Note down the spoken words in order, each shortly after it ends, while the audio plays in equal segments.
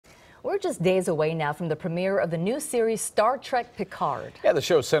We're just days away now from the premiere of the new series Star Trek Picard. Yeah, the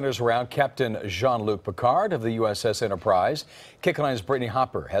show centers around Captain Jean-Luc Picard of the USS Enterprise. KCAL's Brittany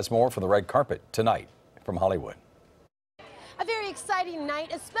Hopper has more from the red carpet tonight from Hollywood. A very exciting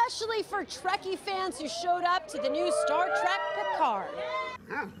night, especially for Trekkie fans who showed up to the new Star Trek Picard.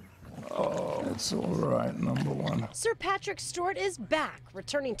 Oh, it's all right, number one. Sir Patrick Stewart is back,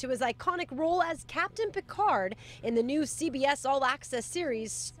 returning to his iconic role as Captain Picard in the new CBS All Access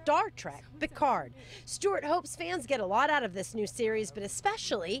series Star Trek Picard. Stewart hopes fans get a lot out of this new series, but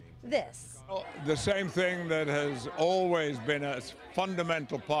especially this. The same thing that has always been a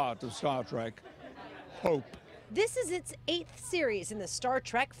fundamental part of Star Trek, hope. This is its 8th series in the Star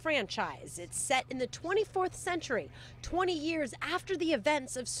Trek franchise. It's set in the 24th century, 20 years after the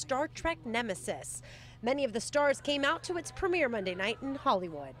events of Star Trek Nemesis. Many of the stars came out to its premiere Monday night in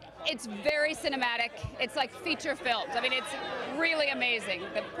Hollywood. It's very cinematic. It's like feature filmed. I mean, it's really amazing.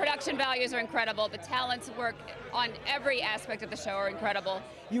 The production values are incredible. The talents work on every aspect of the show are incredible.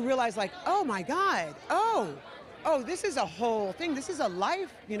 You realize, like, oh my God, oh, this is a whole thing. This is a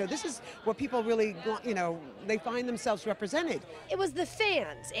life. You know, this is what people really, they find themselves represented. It was the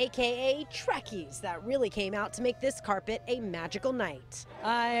fans, AKA Trekkies, that really came out to make this carpet a magical night.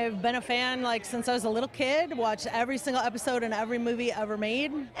 I've been a fan since I was a little kid, watched every single episode and every movie ever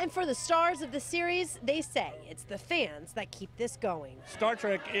made. And for the stars of the series, they say it's the fans that keep this going. Star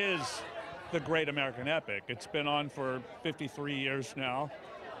Trek is the great American epic. It's been on for 53 years now.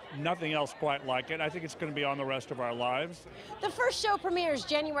 Nothing else quite like it. I think it's going to be on the rest of our lives. The first show premieres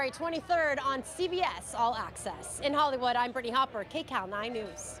January 23rd on CBS All Access. In Hollywood, I'm Brittany Hopper, KCAL 9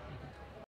 News.